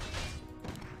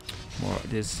 More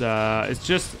this it's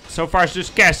just so far it's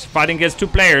just Cash fighting against 2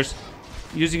 players.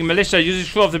 Using militia, using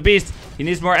Scroll of the Beast. He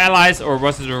needs more allies, or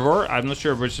was it a roar? I'm not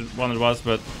sure which one it was,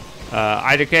 but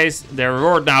either case, they're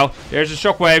roared now. There's a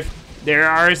shockwave. There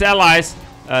are his allies.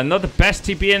 Not the best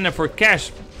TP in for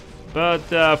Cash, but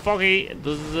Foggy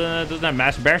doesn't have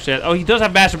Master Bears yet. Oh, he does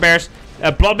have Master Bears.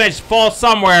 Blood Mage falls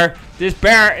somewhere. This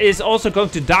bear is also going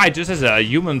to die, just as a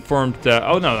human formed.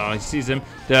 Oh no, he sees him.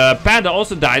 The panda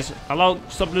also dies. Hello,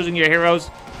 stop losing your heroes.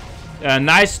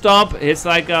 Nice stomp. Hits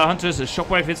like Huntress. A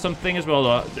shockwave hits something as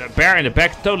well. The bear in the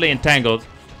back, totally entangled.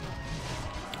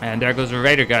 And there goes a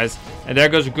raider, guys. And there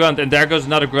goes a grunt. And there goes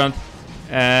another grunt.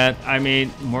 And I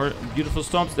mean, more beautiful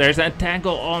stomps. There's an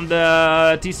entangle on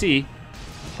the TC.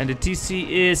 And the TC,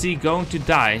 is he going to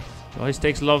die? Well, he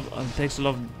takes a lot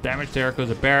of damage. There goes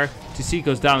a bear. TC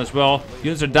goes down as well.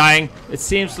 Units are dying. It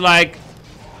seems like...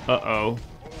 Uh-oh.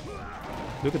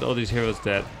 Look at all these heroes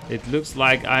dead. It looks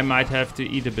like I might have to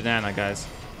eat a banana, guys.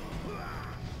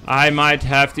 I might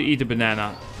have to eat a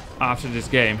banana after this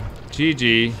game.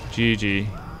 GG. GG.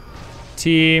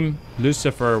 Team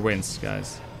Lucifer wins,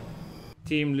 guys.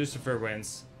 Team Lucifer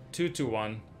wins.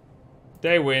 2-1.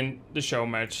 They win the show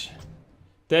match.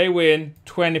 They win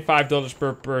 $25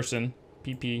 per person.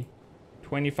 PP.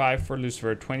 25 for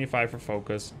Lucifer. 25 for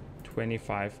Focus.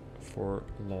 25 for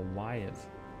Lawliet.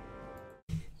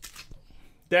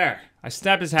 There. I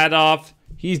snapped his head off.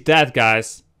 He's dead,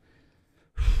 guys.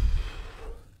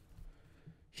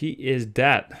 He is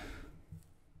dead.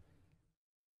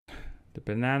 The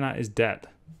banana is dead.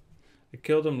 I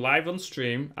killed him live on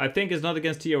stream. I think it's not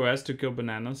against TOS to kill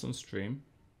bananas on stream.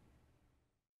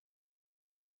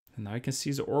 And now you can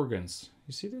see the organs.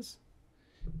 You see this?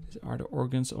 These are the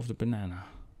organs of the banana.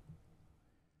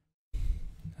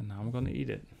 And now I'm gonna eat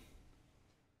it.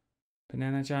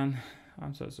 Banana-chan,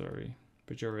 I'm so sorry.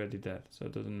 But you're already dead, so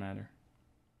it doesn't matter.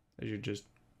 As you just...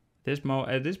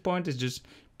 At this point, it's just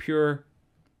pure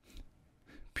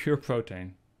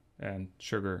protein. And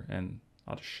sugar and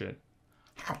other shit.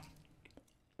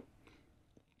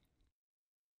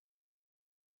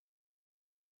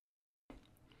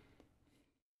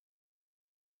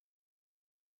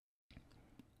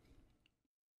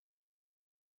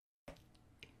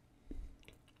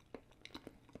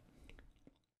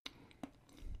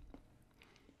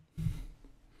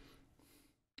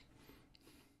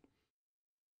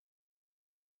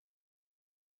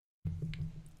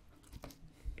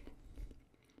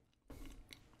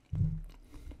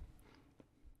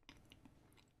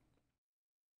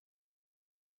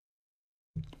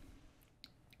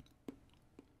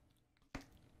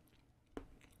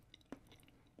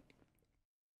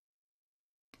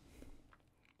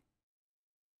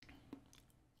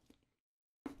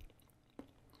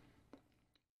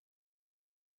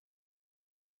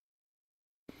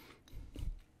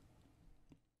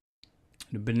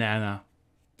 The banana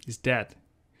is dead.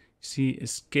 See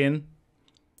his skin?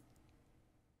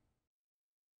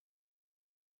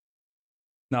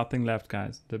 Nothing left,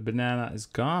 guys. The banana is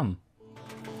gone.